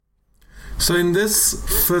So in this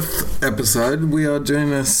 5th episode, we are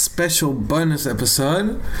doing a special bonus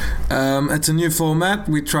episode. It's a new format.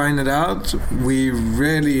 We're trying it out. We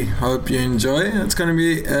really hope you enjoy. It's going to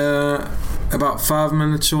be about 5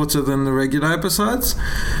 minutes shorter than the regular episodes.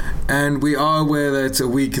 And we are aware that it's a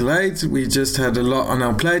week late. We just had a lot on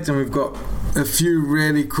our plate, and we've got a few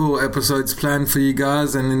really cool episodes planned for you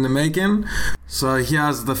guys and in the making. So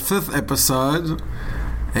here's the 5th episode,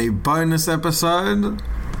 a bonus episode.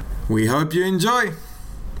 We hope you enjoy.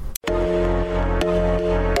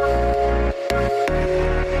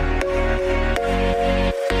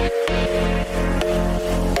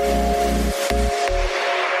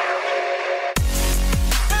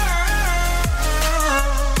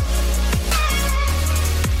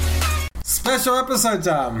 Special episode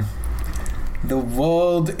time. The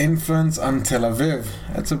world influence on Tel Aviv.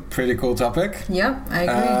 That's a pretty cool topic. Yep, I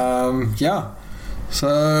agree. Yeah.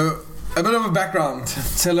 So, a bit of a background.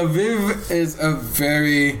 Tel Aviv is a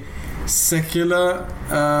very secular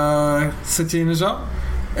city in Israel.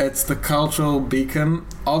 It's the cultural beacon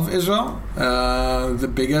of Israel.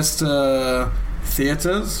 The biggest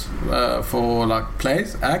theaters for like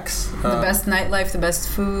plays, acts. The best nightlife, the best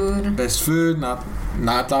food. Best food,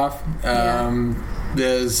 nightlife.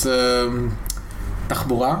 There's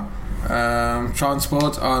tachbura,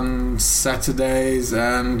 transport on Saturdays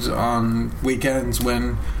and on weekends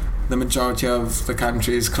when the majority of the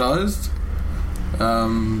country is closed.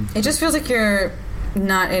 It just feels like you're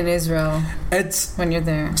not in Israel when you're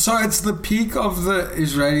there. So it's the peak of the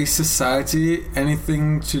Israeli society.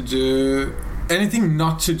 Anything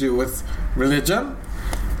not to do with religion.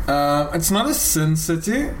 It's not a sin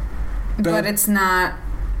city. But it's not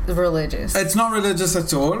religious. It's not religious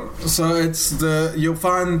at all. So you'll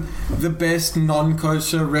find the best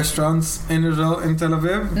non-kosher restaurants in Israel, in Tel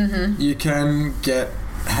Aviv. Mm-hmm. You can get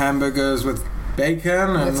hamburgers with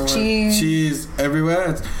bacon and cheese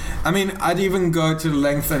everywhere. I'd even go to the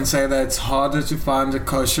length and say that it's harder to find a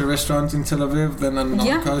kosher restaurant in Tel Aviv than a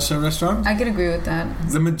non-kosher restaurant. I could agree with that.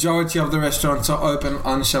 The majority of the restaurants are open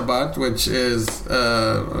on Shabbat, which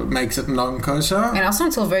makes it non-kosher. And also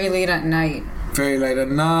until very late at night. Very late at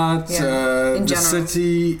night. In the general.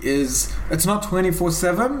 City it's not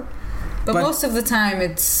 24/7. But most of the time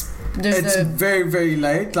it's very, very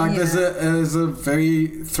late. There's a very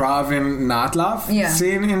thriving nightlife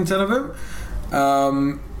scene in Tel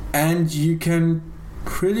Aviv. And you can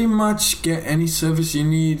pretty much get any service you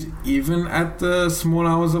need, even at the small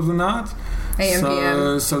hours of the night. AM,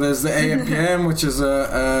 PM. So there's the AM, PM, which is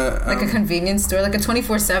a convenience store, like a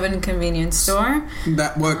 24/7 convenience store.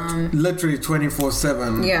 That worked literally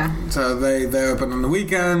 24/7. Yeah. So they open on the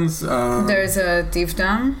weekends. There's a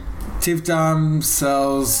Tifdam. Tifdam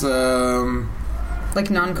sells like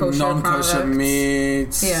non-kosher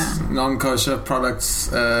meats, non-kosher products.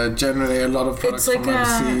 Generally, a lot of products from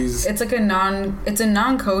overseas. It's a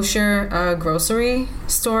non-kosher grocery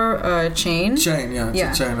store chain. It's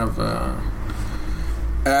a chain of.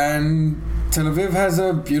 And Tel Aviv has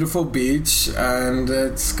a beautiful beach, and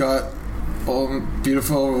it's got all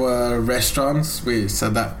beautiful restaurants. We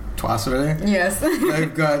said that twice already. Yes.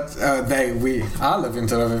 They've got I live in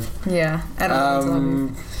Tel Aviv. Yeah, I don't live in Tel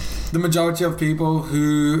Aviv. The majority of people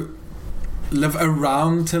who live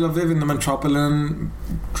around Tel Aviv in the metropolitan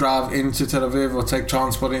drive into Tel Aviv or take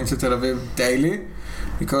transport into Tel Aviv daily,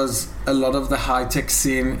 because a lot of the high-tech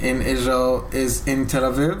scene in Israel is in Tel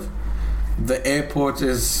Aviv. The airport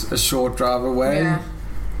is a short drive away.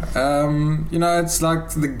 Yeah. It's like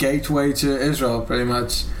the gateway to Israel, pretty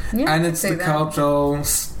much. Yeah, and it's the cultural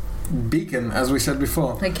beacon, as we said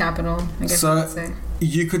before. Like capital, I guess you could say.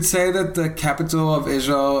 You could say that the capital of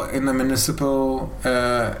Israel in the municipal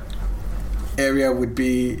area would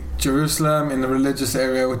be Jerusalem, in the religious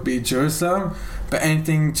area would be Jerusalem, but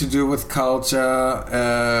anything to do with culture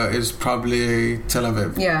is probably Tel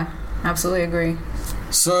Aviv. Yeah, absolutely agree.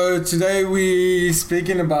 So today we're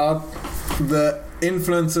speaking about the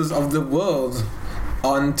influences of the world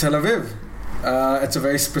on Tel Aviv. It's a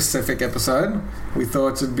very specific episode. We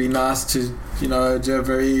thought it'd be nice to, do a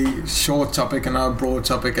very short topic and not a broad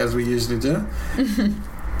topic as we usually do.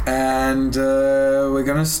 And we're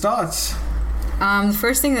going to start. The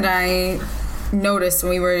first thing that I noticed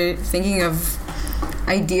when we were thinking of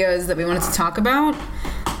ideas that we wanted to talk about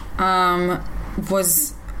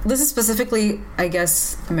was, this is specifically, I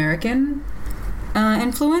guess, American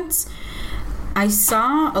influence. I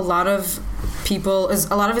saw a lot of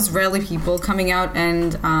Israeli people coming out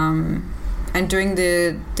and doing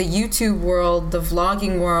the YouTube world, the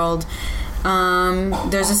vlogging world.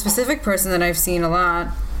 There's a specific person that I've seen a lot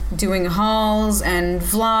doing hauls and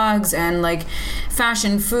vlogs and like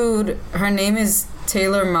fashion food. Her name is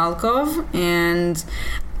Taylor Malkov, and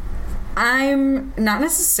I'm not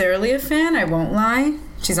necessarily a fan, I won't lie.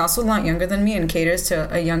 She's also a lot younger than me and caters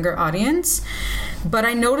to a younger audience. But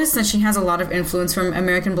I noticed that she has a lot of influence from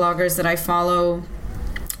American bloggers that I follow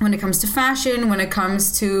when it comes to fashion, when it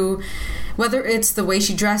comes to whether it's the way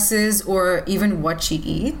she dresses or even what she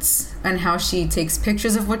eats and how she takes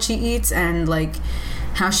pictures of what she eats and like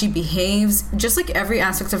how she behaves. Just like every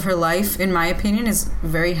aspect of her life, in my opinion, is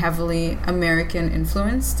very heavily American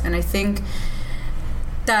influenced. And I think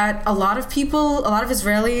that a lot of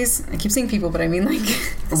Israelis, I keep saying people, but I mean like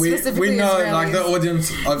specifically we know Israelis. Like the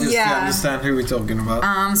audience obviously understand who we're talking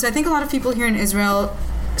about. So I think a lot of people here in Israel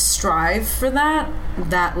strive for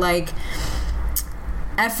that like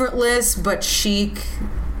effortless but chic,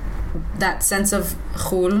 that sense of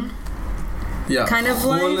chul. Yeah, kind of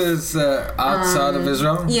chul life. is outside of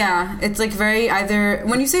Israel. Yeah, it's like very either,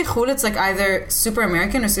 when you say chul, it's like either super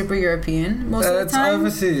American or super European most of the time.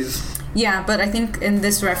 It's overseas. Yeah, but I think in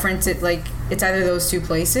this reference, it's either those two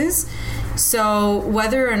places. So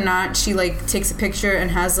whether or not she like takes a picture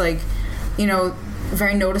and has like, you know,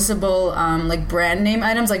 very noticeable like brand name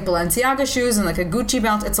items like Balenciaga shoes and like a Gucci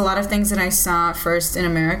belt, it's a lot of things that I saw first in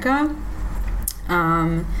America.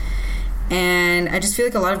 And I just feel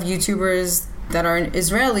like a lot of YouTubers that are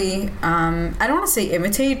Israeli, I don't want to say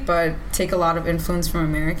imitate, but take a lot of influence from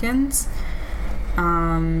Americans.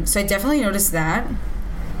 So I definitely noticed that.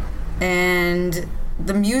 And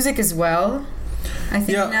the music as well, I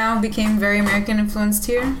think now became very American influenced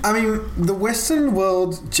here. I mean, the Western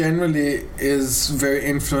world generally is very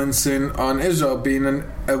influencing on Israel, being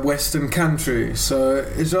a Western country. So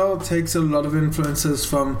Israel takes a lot of influences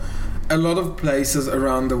from a lot of places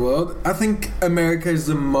around the world. I think America is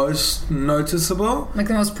the most noticeable. Like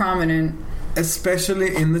the most prominent.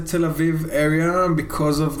 Especially in the Tel Aviv area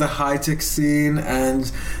because of the high-tech scene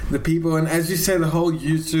and the people. And as you say, the whole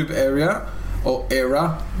YouTube area, or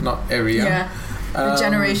era, not area. Yeah. The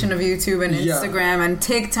generation of YouTube and Instagram and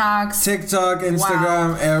TikToks. TikTok,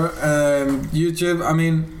 Instagram, YouTube. I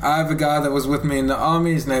mean, I have a guy that was with me in the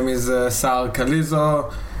army. His name is Sal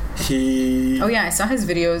Kalizo. I saw his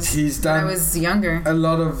videos. He's done when I was younger. A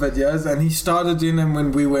lot of videos, and he started doing them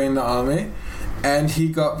when we were in the army. And he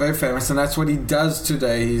got very famous, and that's what he does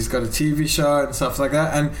today. He's got a TV show and stuff like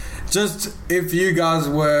that. And just if you guys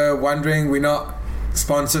were wondering, we're not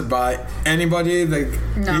sponsored by anybody.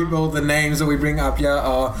 People, the names that we bring up here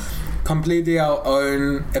are completely our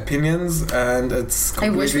own opinions, and it's I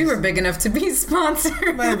wish we were big enough to be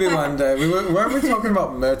sponsored. Maybe one day. Weren't we talking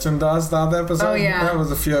about merchandise the other episode? Oh yeah, that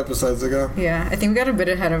was a few episodes ago. Yeah, I think we got a bit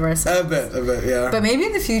ahead of ourselves. A bit, yeah. But maybe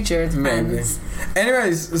in the future, it maybe.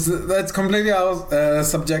 Anyways, that's completely our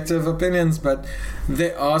subjective opinions, but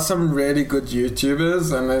there are some really good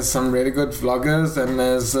YouTubers, and there's some really good vloggers, and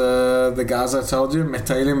there's the guys I told you,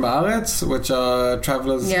 Metailim Baaretz, which are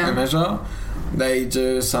travelers in Israel. They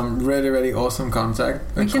do some really, really awesome content.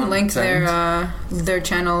 We can link their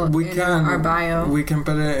channel in our bio. We can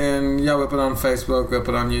put it in, we'll put it on Facebook, we'll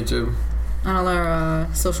put it on YouTube. On all our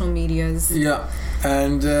social medias. Yeah,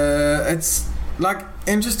 and it's like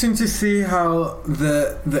interesting to see how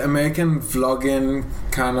the American vlogging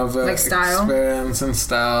kind of style. Experience and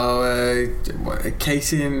style.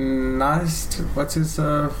 Casey Neistat, what's his,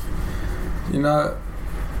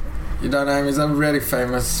 you don't know him. He's a really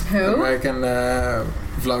famous American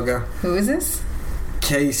vlogger. Who is this?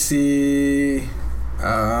 Casey.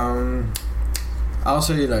 I'll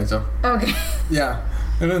show you later. Okay. Yeah,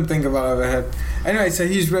 I didn't think about it overhead. Anyway, so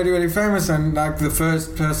he's really, really famous, and like the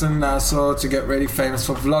first person I saw to get really famous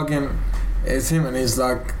for vlogging is him, and he's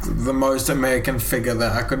like the most American figure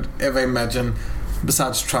that I could ever imagine,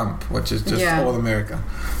 besides Trump, which is just all America.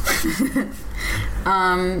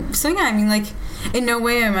 So yeah, I mean, like, in no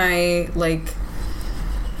way am I like,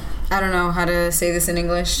 I don't know how to say this in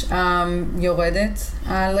English. Yoredet.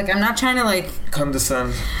 Like, I'm not trying to like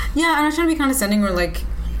condescend. Yeah, I'm not trying to be condescending or like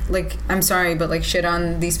I'm sorry, but like shit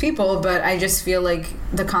on these people. But I just feel like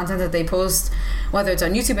the content that they post, whether it's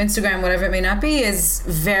on YouTube, Instagram, whatever it may not be, is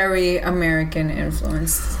very American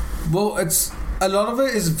influenced. Well, a lot of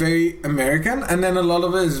it is very American, and then a lot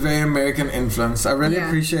of it is very American influenced. I really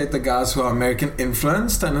appreciate the guys who are American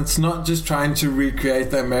influenced, and it's not just trying to recreate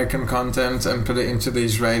the American content and put it into the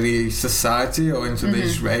Israeli society or into the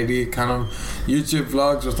Israeli kind of YouTube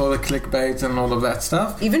vlogs with all the clickbait and all of that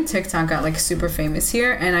stuff. Even TikTok got like super famous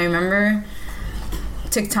here, and I remember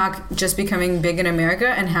TikTok just becoming big in America,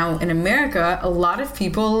 and how in America a lot of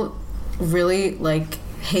people really like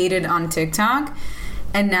hated on TikTok.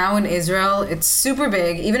 And now in Israel, it's super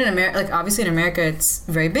big. Even in America, like obviously in America, it's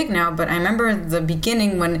very big now. But I remember the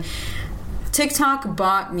beginning when TikTok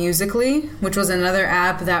bought Musical.ly, which was another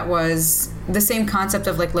app that was the same concept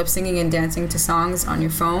of like lip syncing and dancing to songs on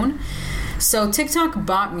your phone. So TikTok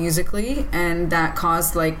bought Musical.ly, and that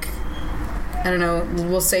caused like, I don't know,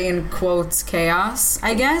 we'll say in quotes, chaos,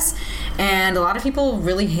 I guess. And a lot of people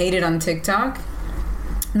really hated on TikTok.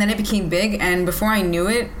 And then it became big, and before I knew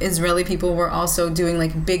it, Israeli people were also doing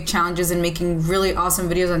like big challenges and making really awesome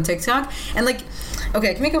videos on TikTok. And like,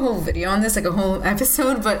 okay, I can make a whole video on this, like a whole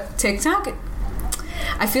episode, but TikTok,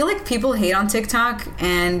 I feel like people hate on TikTok,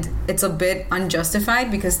 and it's a bit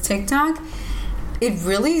unjustified because TikTok, it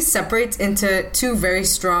really separates into two very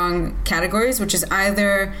strong categories, which is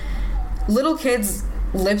either little kids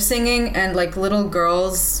lip singing and like little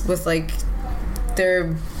girls with like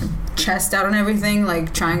their chest out and everything,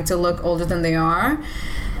 like trying to look older than they are.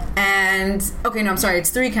 And okay, no, I'm sorry, it's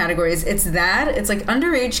three categories. It's that, it's like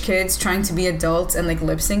underage kids trying to be adults and like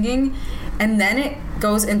lip syncing, and then it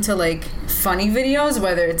goes into like funny videos,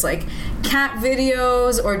 whether it's like cat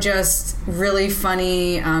videos or just really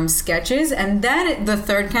funny sketches. And then the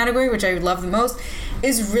third category, which I love the most,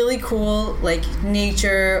 is really cool like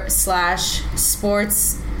nature /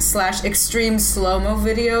 sports / extreme slow-mo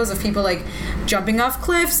videos of people like jumping off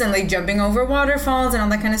cliffs and like jumping over waterfalls and all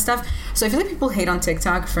that kind of stuff. So I feel like people hate on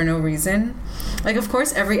TikTok for no reason. Like, of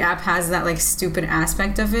course, every app has that like stupid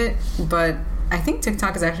aspect of it, but I think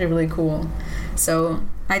TikTok is actually really cool. So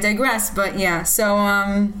I digress, but yeah. So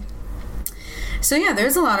yeah,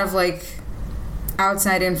 there's a lot of like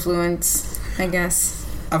outside influence, I guess.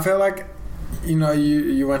 I feel like, you know,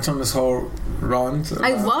 you went on this whole rant.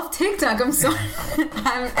 I love TikTok. I'm sorry.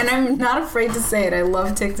 I'm not afraid to say it. I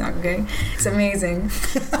love TikTok, okay? It's amazing.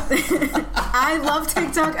 I love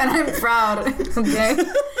TikTok, and I'm proud, okay?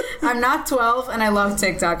 I'm not 12, and I love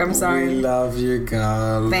TikTok. I'm sorry. We love you,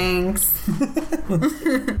 girl. Thanks.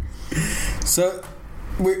 So,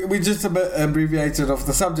 we just a bit abbreviated off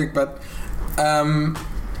the subject, but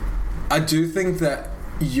I do think that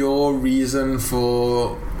your reason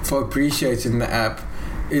for appreciating the app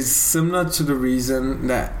is similar to the reason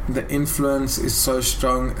that the influence is so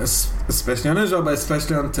strong, especially on Israel, but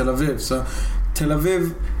especially on Tel Aviv. So Tel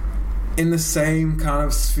Aviv, in the same kind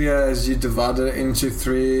of sphere as you divided it into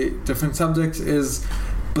three different subjects, is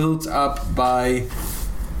built up by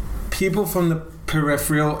people from the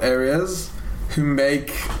peripheral areas who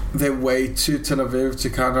make their way to Tel Aviv to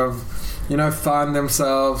kind of, you know, find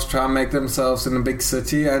themselves, try and make themselves in a big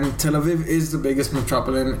city. And Tel Aviv is the biggest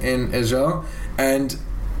metropolitan in Israel, and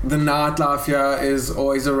the nightlife here is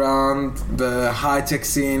always around. The high-tech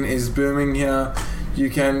scene is booming here. You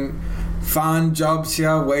can find jobs here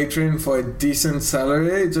waitering for a decent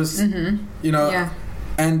salary, just you know. Yeah.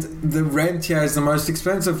 And the rent here is the most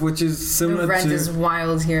expensive, which is similar to... The rent is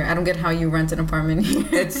wild here. I don't get how you rent an apartment here.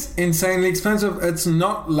 It's insanely expensive. It's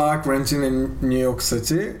not like renting in New York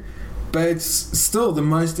City, but it's still the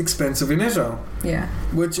most expensive in Israel. Yeah.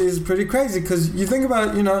 Which is pretty crazy, because you think about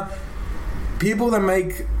it, you know, people that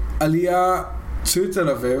make Aliyah to Tel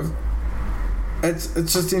Aviv, it's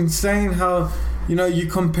just insane how, you know,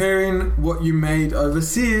 you're comparing what you made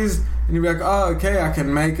overseas, and you're like, oh, okay, I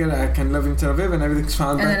can make it, I can live in Tel Aviv, and everything's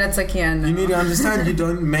fine. And then it's like, yeah, no. You need to understand, you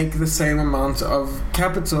don't make the same amount of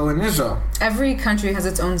capital in Israel. Every country has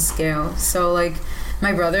its own scale. So, like,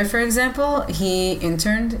 my brother, for example, he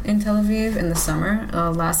interned in Tel Aviv in the summer,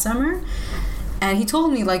 last summer, and he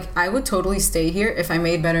told me, like, I would totally stay here if I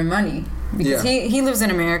made better money. Because he lives in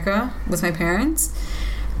America with my parents.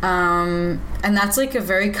 And that's like a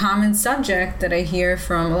very common subject that I hear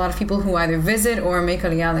from a lot of people who either visit or make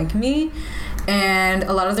Aliyah like me. And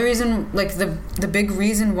a lot of the reason, like the big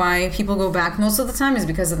reason why people go back most of the time is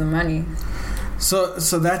because of the money. So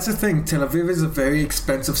that's the thing. Tel Aviv is a very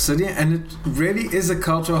expensive city, and it really is a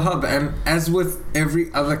cultural hub. And as with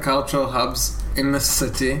every other cultural hubs in the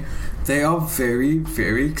city, they are very,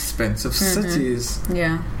 very expensive cities.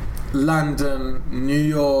 Yeah. London, New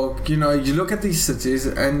York, you know, you look at these cities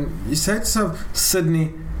and you say to yourself,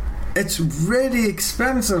 Sydney, it's really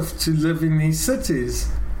expensive to live in these cities.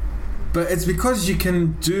 But it's because you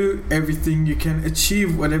can do everything, you can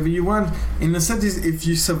achieve whatever you want in the cities if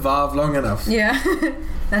you survive long enough. Yeah,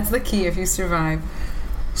 that's the key, if you survive.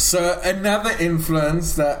 So another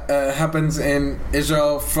influence that happens in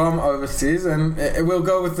Israel from overseas, and we'll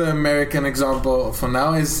go with the American example for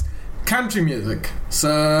now, is country music. So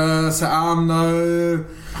I'm no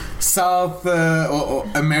South or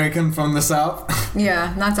American from the South.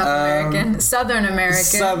 Yeah, not South American. Southern American.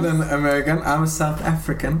 Southern American. I'm a South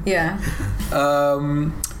African. Yeah.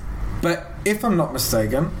 But if I'm not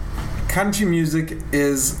mistaken, country music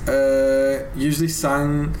is usually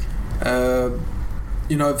sung,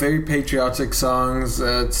 very patriotic songs.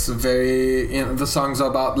 It's very, the songs are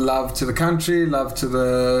about love to the country, love to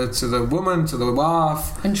the woman, to the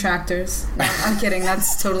wife. And tractors. No, I'm kidding.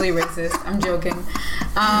 That's totally racist. I'm joking.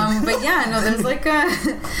 But yeah, no,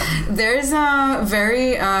 there's a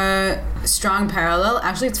very strong parallel.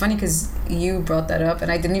 Actually, it's funny because you brought that up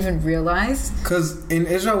and I didn't even realize. Because in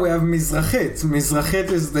Israel we have Mizrachit.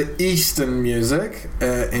 Mizrachit is the Eastern music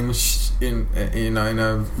in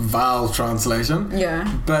a vowel translation. Yeah.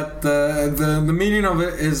 But the meaning of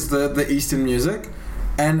it is the Eastern music,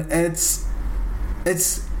 and it's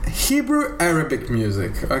Hebrew Arabic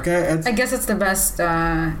music. Okay. I guess it's the best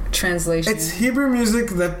translation. It's Hebrew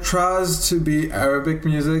music that tries to be Arabic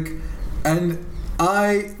music, and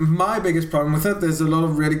my biggest problem with it, there's a lot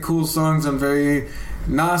of really cool songs and very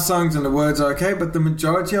nice songs and the words are okay, but the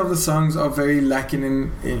majority of the songs are very lacking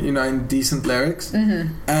in decent lyrics.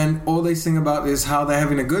 Mm-hmm. And all they sing about is how they're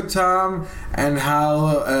having a good time and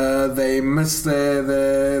how they miss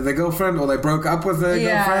their girlfriend or they broke up with their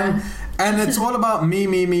girlfriend, and it's all about me.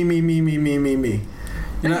 And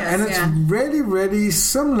it's really, really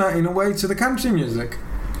similar in a way to the country music.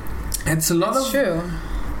 It's a lot of true.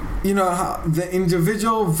 How the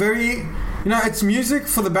individual very, it's music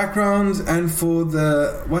for the background and for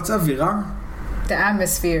the, what's avira? The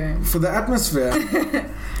atmosphere. For the atmosphere.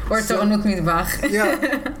 Or To'anut Midbach. Yeah.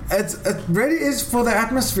 It really is for the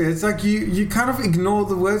atmosphere. It's like you kind of ignore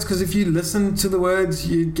the words because if you listen to the words,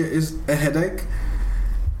 you get a headache.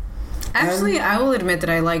 Actually, I will admit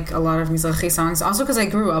that I like a lot of Mizrahi songs, also because I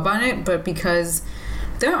grew up on it, but because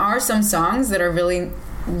there are some songs that are really,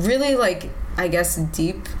 really, like, I guess,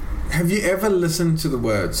 deep. Have you ever listened to the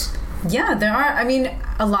words? Yeah, there are. I mean,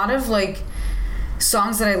 a lot of, like,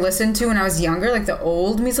 songs that I listened to when I was younger, like the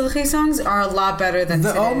old Mizrahi songs, are a lot better than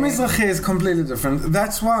today. The old Mizrahi is completely different.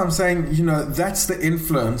 That's why I'm saying, that's the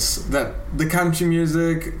influence that the country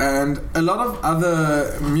music and a lot of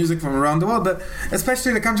other music from around the world, but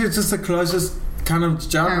especially the country, it's just the closest kind of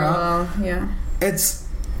genre. Yeah. It's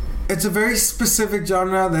a very specific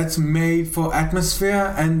genre that's made for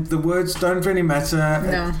atmosphere, and the words don't really matter.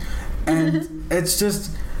 No. And it's just,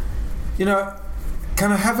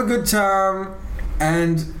 kind of have a good time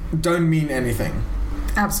and don't mean anything.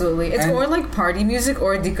 Absolutely. It's more like party music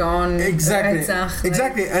or dikon.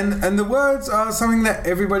 Exactly. And the words are something that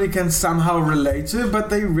everybody can somehow relate to, but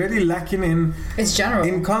they really lacking in... It's general.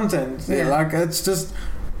 In content. Yeah. Like, it's just...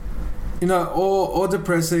 or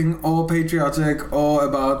depressing, or patriotic, or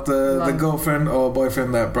about the girlfriend or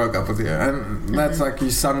boyfriend that broke up with you. And that's like, you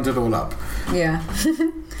summed it all up. Yeah.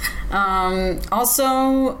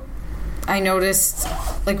 Also, I noticed,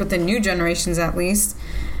 like with the new generations at least,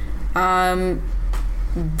 the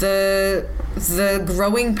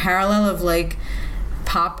growing parallel of like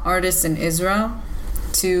pop artists in Israel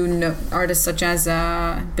to artists such as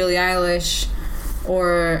Billie Eilish,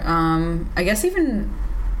 or I guess even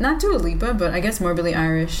not Dua Lipa, but I guess more Billie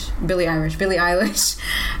Eilish.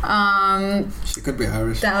 She could be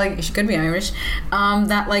Irish. She could be Irish.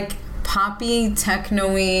 That like poppy,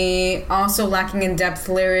 techno-y, also lacking in depth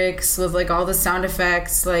lyrics with like all the sound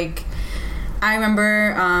effects. Like I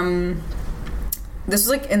remember this was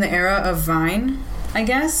like in the era of Vine, I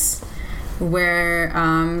guess, where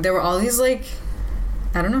there were all these like,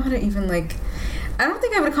 I don't know how to even like, I don't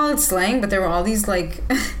think I would call it slang, but there were all these like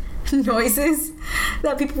noises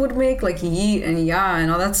that people would make, like yeet and ya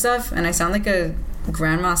and all that stuff, and I sound like a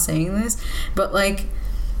grandma saying this, but like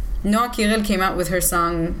Noah Kirel came out with her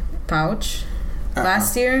song Pouch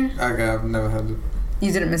last year. Okay, I've never heard it.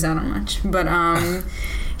 You didn't miss out on much, but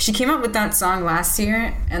she came out with that song last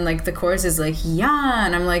year, and like the chorus is like yeah,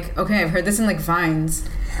 and I'm like, okay, I've heard this in like Vines.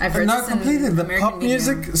 I've heard this completely in the American pop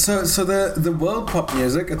music media. so the world pop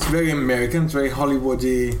music, it's very American, it's very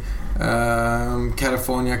Hollywoody,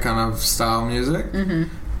 California kind of style music.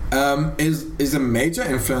 Is a major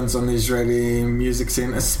influence on the Israeli music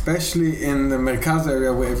scene, especially in the Merkaz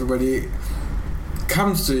area where everybody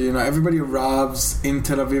comes to. Everybody arrives in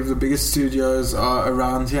Tel Aviv. The biggest studios are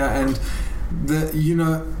around here, and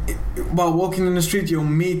while walking in the street, you'll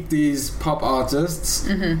meet these pop artists,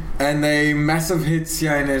 and they massive hits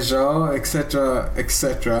here in Israel,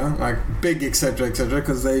 etc., like big, etc.,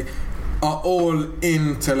 because they are all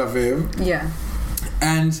in Tel Aviv. Yeah,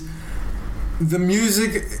 and the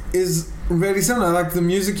music is really similar. Like the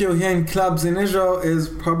music you'll hear in clubs in Israel is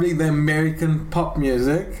probably the American pop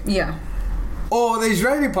music. Yeah. Or the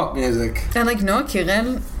Israeli pop music. And like Noah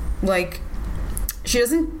Kirel, like she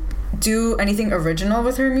doesn't do anything original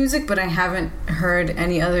with her music, but I haven't heard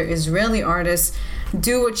any other Israeli artists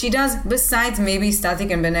do what she does besides maybe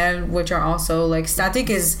Statik and Benel, which are also like, Statik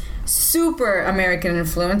is super American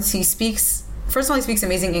influence. He speaks first of all, he speaks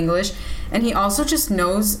amazing English, and he also just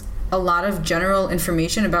knows a lot of general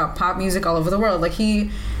information about pop music all over the world. Like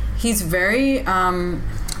he's very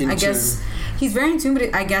I guess he's very in tune,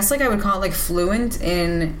 but I guess like I would call it like fluent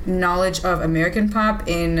in knowledge of American pop,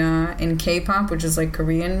 in K-pop, which is like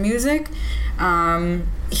Korean music.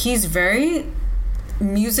 He's very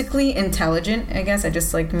musically intelligent, I guess. I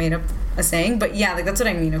just like made up a saying, but yeah, like that's what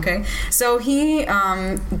I mean. Okay, so he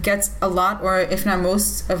gets a lot, or if not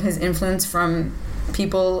most, of his influence from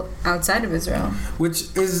people outside of Israel,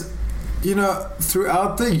 which is, you know,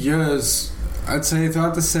 throughout the years, I'd say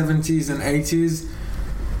throughout the 70s and 80s,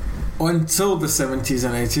 until the 70s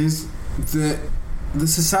and 80s, the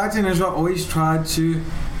society in Israel always tried to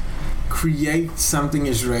create something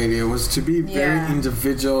Israeli. It was to be very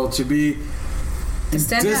individual, to be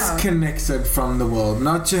disconnected from the world,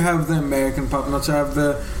 not to have the American pop, not to have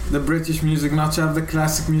the British music, not to have the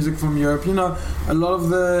classic music from Europe. You know, a lot of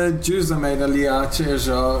the Jews that made Aliyah to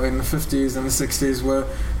Israel in the 50s and the 60s were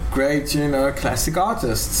great, you know, classic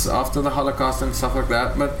artists after the Holocaust and stuff like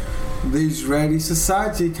that, but the Israeli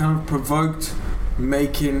society kind of provoked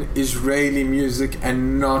making Israeli music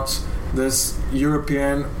and not this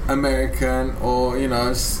European, American, or, you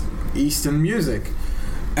know, Eastern music.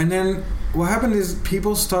 And then what happened is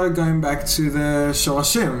people started going back to the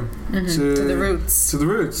shorashim, to the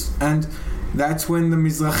roots. And that's when the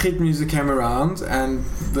Mizrahit music came around, and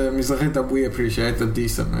the Mizrahit that we appreciate, the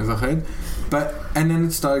decent Mizrahit. And then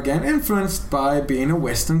it started getting influenced by being a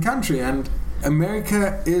Western country, and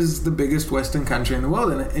America is the biggest Western country in the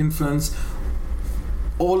world, and it influenced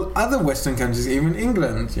all other Western countries, even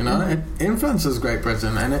England, you know. It influences Great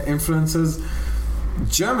Britain, and it influences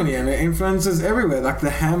Germany, and it influences everywhere, like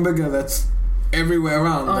the hamburger that's everywhere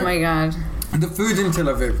around. Oh my god. The food in Tel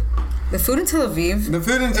Aviv. The food in Tel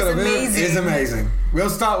Aviv is amazing. We'll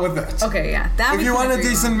start with that. Okay, yeah. That if you want a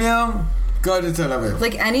decent meal, go to Tel Aviv.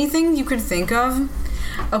 Like anything you could think of.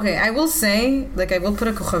 Okay, I will say, like I will put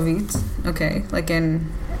a kochavit, okay, like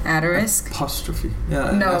in asterisk. Apostrophe.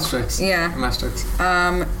 Yeah, no, asterisk. Yeah. An asterisk.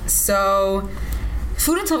 So,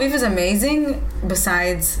 food in Tel Aviv is amazing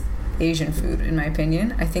besides Asian food, in my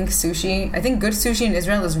opinion. I think good sushi in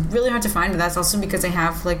Israel is really hard to find, but that's also because I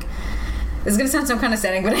have like, this is going to sound some kind of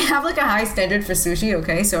setting, but I have like a high standard for sushi,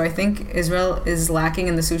 okay? So I think Israel is lacking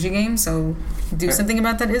in the sushi game, so do something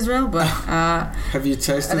about that, Israel. But have you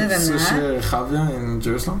tasted sushi Chavya in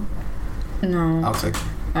Jerusalem? No. I'll take it.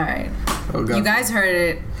 All right. You guys heard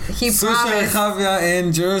it. He promised. Sushi Chavya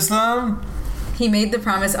in Jerusalem. He made the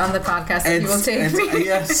promise on the podcast that he will take me.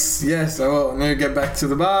 Yes, I will. I'm going to get back to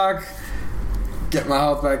the bar, get my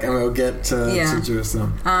health back, and we'll get to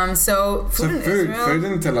Jerusalem. So food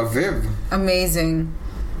in Tel Aviv. Amazing.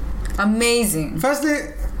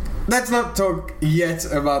 Firstly, let's not talk yet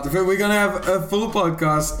about the food. We're going to have a full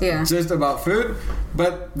podcast just about food,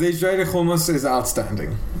 but the Israeli hummus is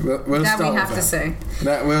outstanding. We'll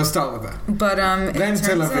start with that. But then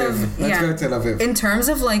Tel Aviv. Let's go Tel Aviv. In terms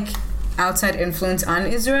of like outside influence on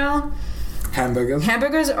Israel,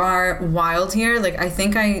 hamburgers are wild here. Like I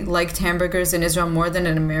think I liked hamburgers in Israel more than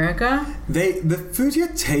in America. The food here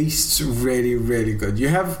tastes really, really good. You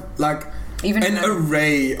have like an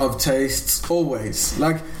array of tastes always.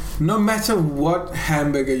 Like no matter what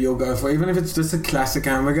hamburger you'll go for, even if it's just a classic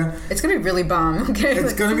hamburger, it's gonna be really bomb. Okay,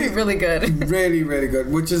 it's gonna be really good. Really, really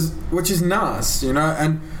good. Which is nice, you know.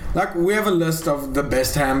 And like we have a list of the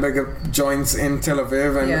best hamburger joints in Tel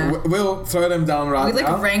Aviv, and we'll throw them down right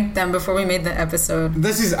now. We ranked them before we made the episode.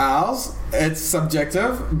 This is ours. It's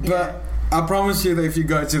subjective, but I promise you that if you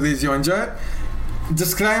go to these, you'll enjoy it.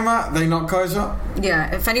 Disclaimer: they're not kosher.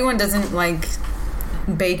 Yeah, if anyone doesn't like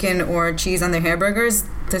bacon or cheese on their hamburgers,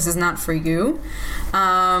 this is not for you.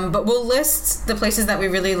 But we'll list the places that we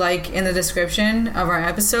really like in the description of our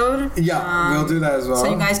episode. Yeah, we'll do that as well. So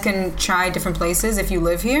you guys can try different places if you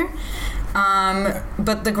live here.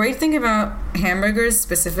 But the great thing about hamburgers,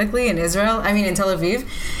 specifically in Israel, I mean in Tel Aviv,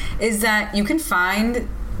 is that you can find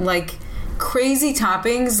like crazy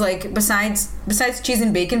toppings, like besides cheese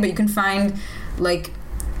and bacon, but you can find like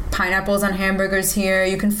pineapples on hamburgers here.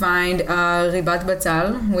 You can find ribat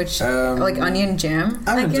batzal, which like onion jam,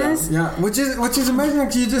 I guess. Jam, yeah, which is amazing.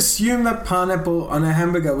 Like you just assume that pineapple on a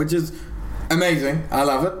hamburger, which is amazing. I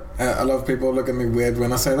love it. I love people look at me weird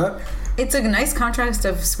when I say that. It's a nice contrast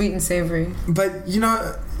of sweet and savory. But you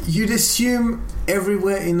know, you'd assume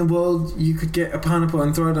everywhere in the world you could get a pineapple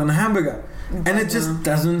and throw it on a hamburger, and it just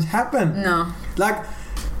doesn't happen. No. Like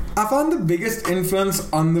I found the biggest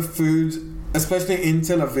influence on the food, especially in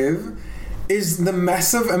Tel Aviv, is the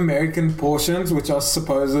massive American portions, which are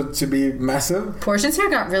supposed to be massive. Portions here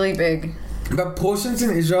got really big. But portions in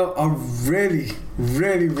Israel are really,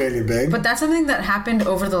 really, really big. But that's something that happened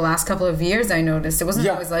over the last couple of years, I noticed. It wasn't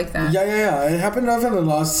always like that. Yeah. It happened over the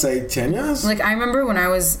last, say, 10 years. Like, I remember when I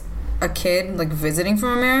was a kid, like, visiting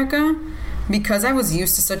from America, because I was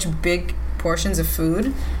used to such big portions of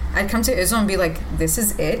food, I'd come to Israel and be like, this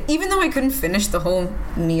is it. Even though I couldn't finish the whole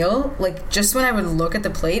meal, like, just when I would look at the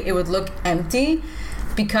plate, it would look empty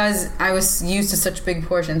because I was used to such big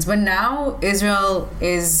portions. But now Israel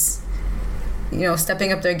is,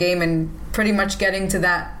 stepping up their game and pretty much getting to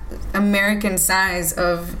that American size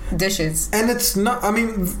of dishes. And it's not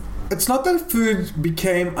that food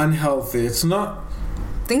became unhealthy. It's not...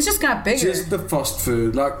 Things just got bigger. Just the fast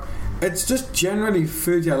food. Like, it's just generally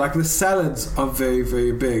food, yeah. Like, the salads are very,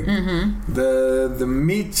 very big. Mm-hmm. The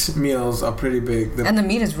meat meals are pretty big. And the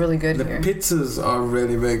meat is really good here. The pizzas are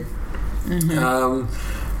really big. Mm-hmm.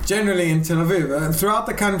 Generally in Tel Aviv. Throughout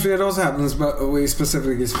the country it also happens, but we're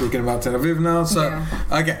specifically speaking about Tel Aviv now. So,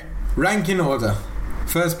 okay. Rank in order.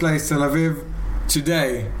 First place, Tel Aviv.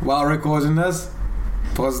 Today, while recording this,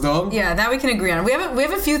 Prosdor. Yeah, that we can agree on. We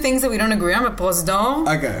have a few things that we don't agree on, but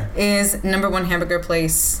Prosdor is number one hamburger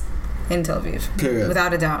place in Tel Aviv. Period.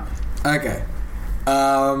 Without a doubt. Okay.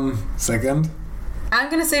 Second. I'm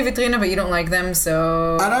going to say Vitrina, but you don't like them,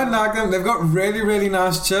 so... I don't like them. They've got really, really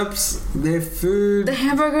nice chips. Their food... The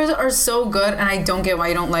hamburgers are so good, and I don't get why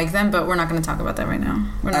you don't like them, but we're not going to talk about that right now.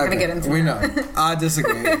 We're not going to get into that. We know. I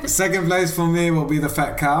disagree. Second place for me will be the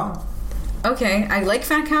Fat Cow. Okay, I like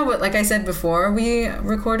Fat Cow, but like I said before we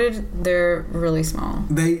recorded, they're really small.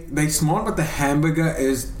 They small, but the hamburger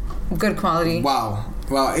is... Good quality. Wow.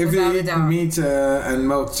 If you eat meat and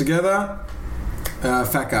milk together,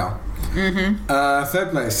 Fat Cow. Mm-hmm.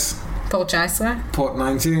 Third place, Port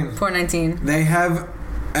 19. Port 19. They have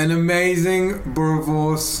an amazing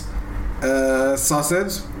boerewors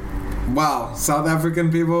sausage. Wow, South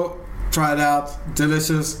African people, try it out.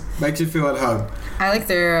 Delicious, makes you feel at home. I like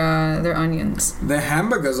their onions. Their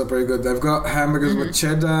hamburgers are pretty good. They've got hamburgers with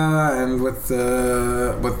cheddar and with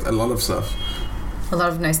a lot of stuff. A lot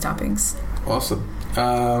of nice toppings. Awesome.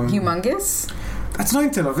 Humongous? That's not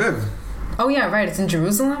in Tel Aviv. Oh yeah, right. It's in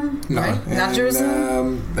Jerusalem, no, right? Not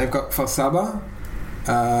Jerusalem. They've got Fasaba.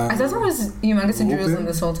 I thought it was humongous in Jerusalem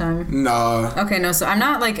this whole time. No. Okay, no. So I'm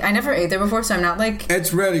not like, I never ate there before, so I'm not like.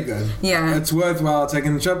 It's really good. Yeah. It's worthwhile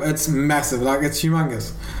taking the trip. It's massive. Like, it's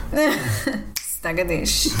humongous.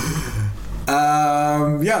 Stagadish.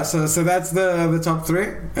 Yeah. So that's the top three.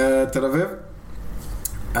 Tel Aviv.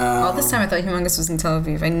 All this time I thought humongous was in Tel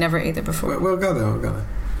Aviv. I never ate there before. We'll go there.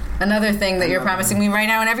 Another thing that you're promising me right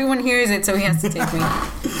now, and everyone hears it, so he has to take me.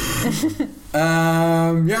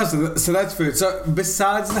 Yeah, so that's food. So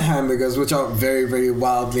besides the hamburgers, which are very, very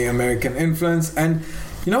wildly American influence, and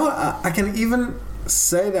you know what, I can even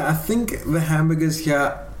say that I think the hamburgers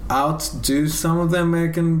here outdo some of the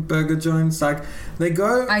American burger joints. Like, they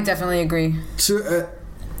go... I definitely agree.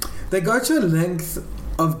 They go to a length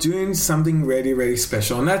of doing something really, really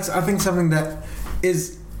special, and that's, I think, something that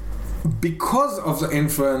is... because of the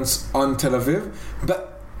influence on Tel Aviv,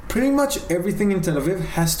 but pretty much everything in Tel Aviv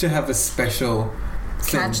has to have a special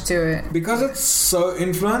catch to it. Because it's so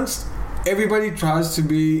influenced, everybody tries to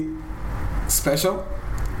be special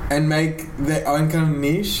and make their own kind of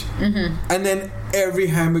niche. Mm-hmm. And then every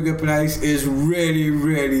hamburger place is really,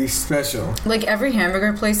 really special. Like, every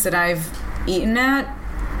hamburger place that I've eaten at,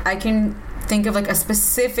 I can think of like a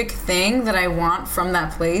specific thing that I want from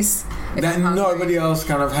that place that nobody else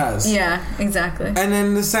kind of has. Yeah, exactly. And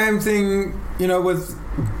then the same thing, with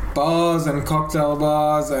bars and cocktail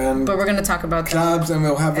bars and... But we're going to talk about clubs, and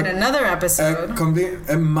we'll have in another episode.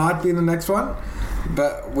 It might be the next one,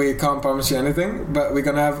 but we can't promise you anything. But we're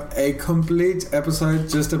going to have a complete episode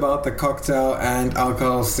just about the cocktail and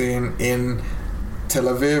alcohol scene in Tel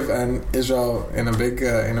Aviv and Israel in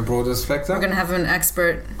a broader spectrum. We're going to have an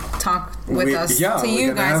expert talk with us to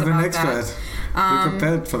you guys about that. We're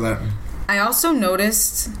prepared for that. I also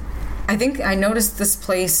noticed this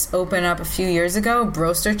place open up a few years ago,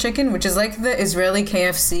 Broster Chicken, which is like the Israeli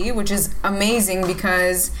KFC, which is amazing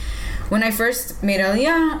because when I first made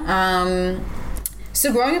Aliyah,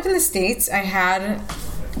 so growing up in the States, I had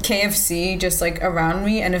KFC just like around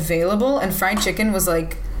me and available, and fried chicken was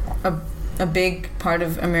like a big part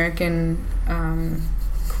of American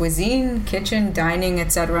cuisine, kitchen, dining,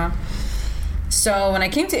 etc. So when I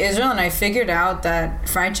came to Israel and I figured out that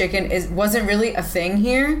fried chicken wasn't really a thing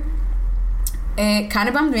here, it kind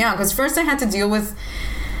of bummed me out because first I had to deal with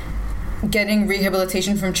getting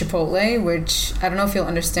rehabilitation from Chipotle, which I don't know if you'll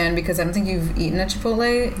understand because I don't think you've eaten at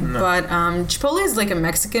Chipotle. No. But Chipotle is like a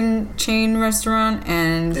Mexican chain restaurant,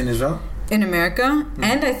 and in Israel. in America,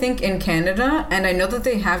 and I think in Canada, and I know that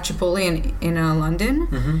they have Chipotle in London.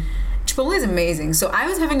 Chipotle is amazing. So I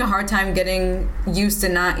was having a hard time getting used to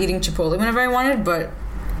not eating Chipotle whenever I wanted, but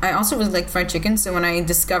I also really like fried chicken. So when I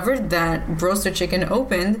discovered that Broaster Chicken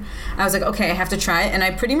opened, I was like, okay, I have to try it. And I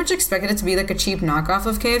pretty much expected it to be like a cheap knockoff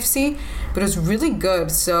of KFC, but it was really good.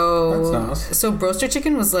 So that's nice. So Broaster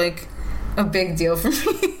Chicken was like a big deal for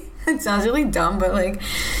me. It sounds really dumb, but like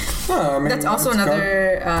that's also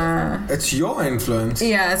another. It's your influence.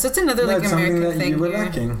 Yeah, so it's another like American that thing. You were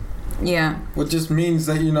lacking. Yeah. Which just means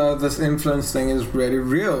that, this influence thing is really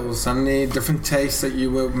real. Suddenly different tastes that you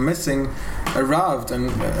were missing arrived, and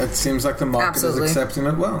it seems like the market is accepting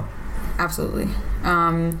it well. Absolutely.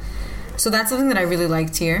 So that's something that I really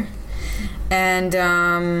liked here. And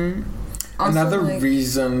also, another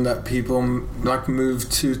reason that people move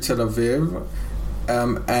to Tel Aviv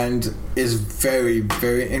and is very,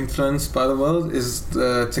 very influenced by the world is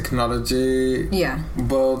the technology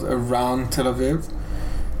world around Tel Aviv.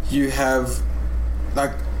 You have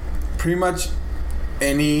pretty much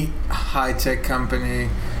any high-tech company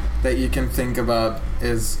that you can think about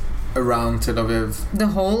is around Tel Aviv. The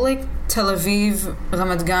whole Tel Aviv,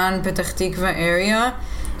 Ramat Gan, Petach Tikva area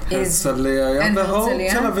is and the whole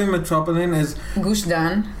Tel Aviv metropolitan is Gush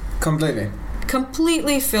Dan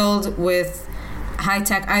completely filled with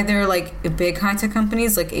high-tech, either big high-tech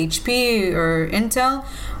companies like HP or Intel,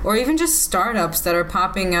 or even just startups that are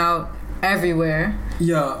popping out everywhere.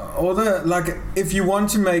 Yeah, or if you want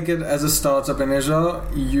to make it as a startup in Israel,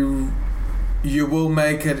 you will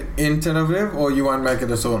make it in Tel Aviv, or you won't make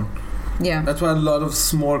it at all. Yeah, that's why a lot of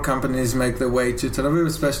small companies make their way to Tel Aviv,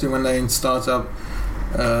 especially when they're in startup,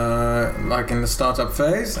 in the startup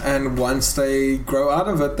phase. And once they grow out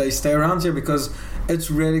of it, they stay around here because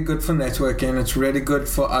it's really good for networking. It's really good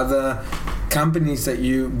for other companies that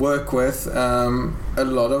you work with. A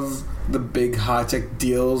lot of the big high-tech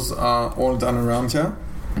deals are all done around here.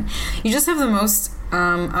 You just have the most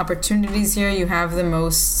opportunities here. You have the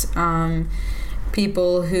most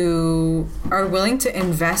people who are willing to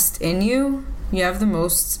invest in you. You have the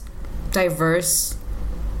most diverse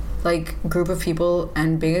group of people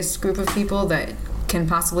and biggest group of people that can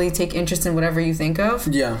possibly take interest in whatever you think of.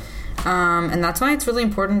 Yeah. And that's why it's really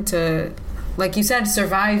important to, like you said,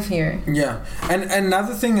 survive here. Yeah. And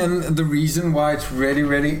another thing, and the reason why it's really,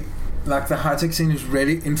 really the high-tech scene is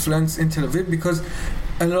really influenced in Tel Aviv, because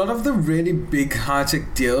a lot of the really big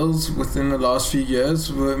high-tech deals within the last few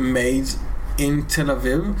years were made in Tel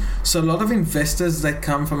Aviv. So a lot of investors that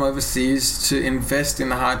come from overseas to invest in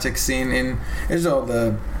the high-tech scene in Israel,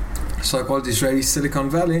 the so-called Israeli Silicon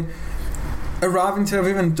Valley, arrive in Tel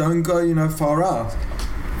Aviv and don't go, far out.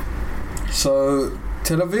 So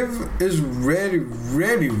Tel Aviv is really,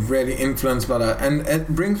 really, really influenced by that, and it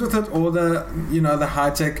brings with it all the, the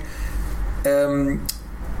high-tech,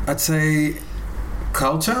 I'd say,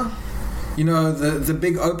 culture. The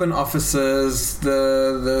big open offices,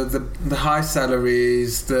 the high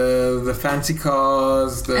salaries, the fancy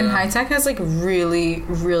cars. And high-tech has really,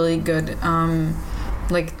 really good Tnai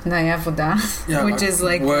Avoda, which is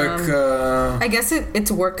work. I guess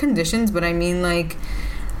it's work conditions, but I mean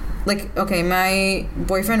okay, my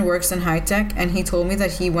boyfriend works in high-tech, and he told me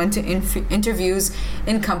that he went to interviews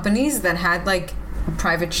in companies that had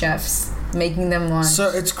private chefs making them lunch. So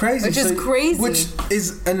it's crazy. Which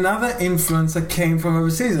is another influence that came from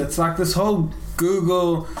overseas. It's this whole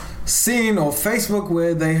Google scene or Facebook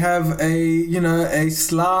where they have a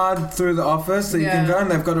slide through the office that you can go, and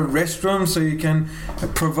they've got a restroom so you can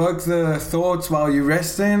provoke the thoughts while you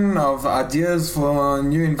rest in of ideas for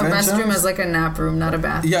new inventions. A restroom is a nap room, not a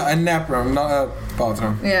bathroom. Yeah, a nap room, not a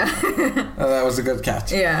bathroom. Yeah. That was a good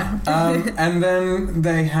catch. Yeah. And then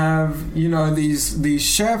they have these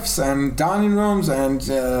chefs and dining rooms and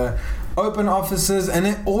open offices, and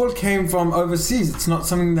it all came from overseas. It's not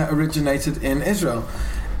something that originated in Israel.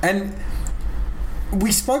 And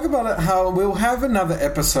we spoke about it, how we'll have another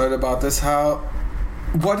episode about this,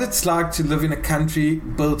 what it's like to live in a country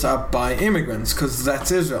built up by immigrants, because that's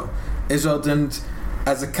Israel. Israel didn't,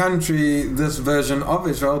 as a country, this version of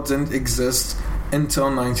Israel didn't exist until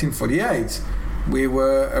 1948. We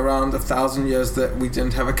were around 1,000 years that we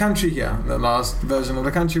didn't have a country here. The last version of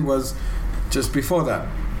the country was just before that.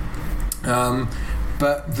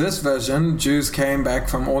 But this version, Jews came back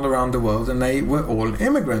from all around the world, and they were all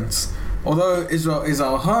immigrants. Although Israel is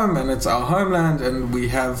our home and it's our homeland, and we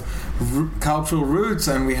have cultural roots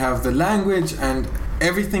and we have the language and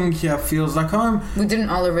everything here feels like home. We didn't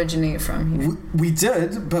all originate from here. We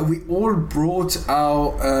did, but we all brought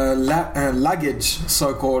our luggage,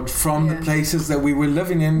 so-called, from the places that we were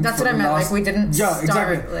living in. That's what I meant. Like, we didn't start,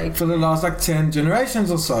 exactly. like... For the last, 10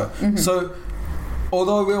 generations or so. Mm-hmm. So,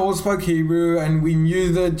 although we all spoke Hebrew and we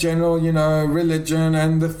knew the general, religion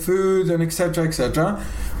and the food and etc.,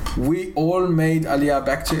 we all made Aliyah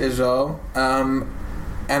back to Israel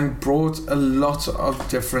and brought a lot of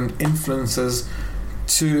different influences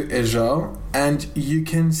to Israel, and you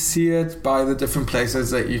can see it by the different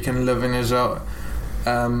places that you can live in Israel.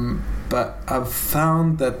 But I've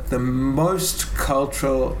found that the most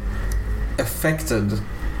cultural affected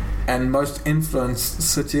and most influenced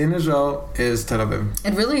city in Israel is Tel Aviv.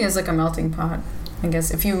 It really is like a melting pot, I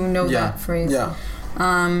guess, if you know that phrase. Yeah.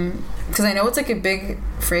 Because I know it's like a big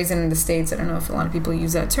phrase in the States. I don't know if a lot of people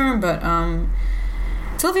use that term, but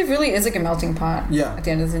Tel Aviv really is like a melting pot at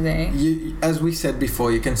the end of the day. As we said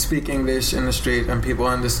before, you can speak English in the street and people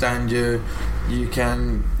understand you.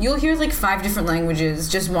 You'll hear like 5 different languages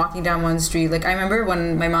just walking down one street. Like, I remember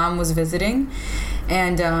when my mom was visiting,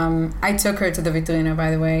 and I took her to the Vitrina,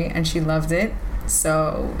 by the way, and she loved it.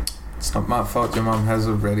 So it's not my fault your mom has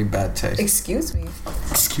a really bad taste. Excuse me.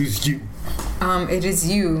 Excuse you. It is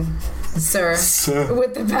you, sir,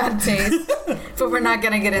 with the bad taste. But we're not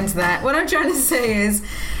going to get into that. What I'm trying to say is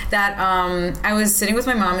that I was sitting with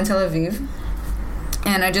my mom in Tel Aviv,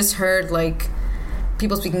 and I just heard like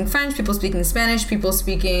people speaking French, people speaking Spanish, people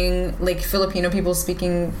speaking like Filipino, people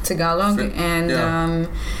speaking Tagalog, and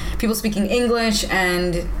people speaking English,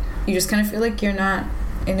 and you just kind of feel like you're not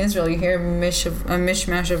in Israel. You hear a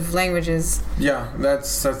mishmash of languages. Yeah, that's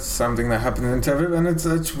something that happens in Tel Aviv, and it's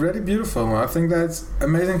really beautiful. I think that's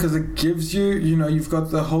amazing because it gives you, you've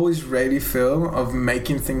got the whole Israeli feel of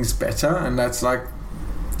making things better, and that's like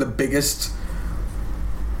the biggest,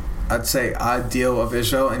 I'd say, ideal of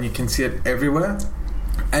Israel, and you can see it everywhere.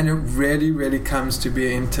 And it really, really comes to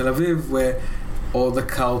be in Tel Aviv, where all the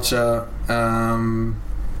culture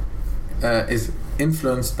is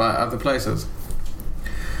influenced by other places.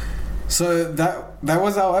 So that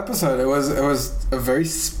was our episode. It was a very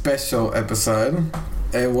special episode.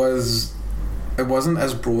 It wasn't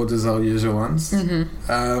as broad as our usual ones.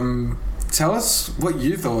 Mm-hmm. Tell us what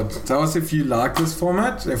you thought. Tell us if you like this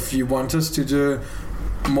format, if you want us to do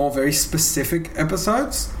more very specific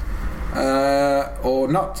episodes or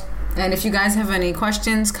not. And if you guys have any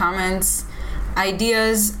questions, comments,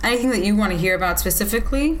 ideas, anything that you want to hear about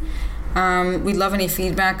specifically, we'd love any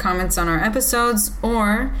feedback, comments on our episodes,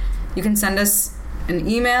 or you can send us an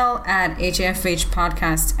email at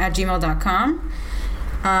hafhpodcast@gmail.com.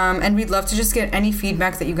 And we'd love to just get any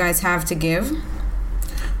feedback that you guys have to give.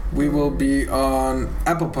 We will be on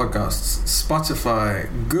Apple Podcasts, Spotify,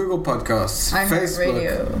 Google Podcasts,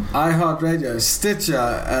 Facebook, iHeartRadio,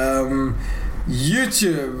 Stitcher,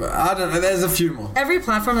 YouTube. I don't know, there's a few more. Every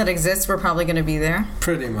platform that exists, we're probably going to be there.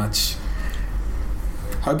 Pretty much.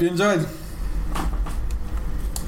 Hope you enjoyed.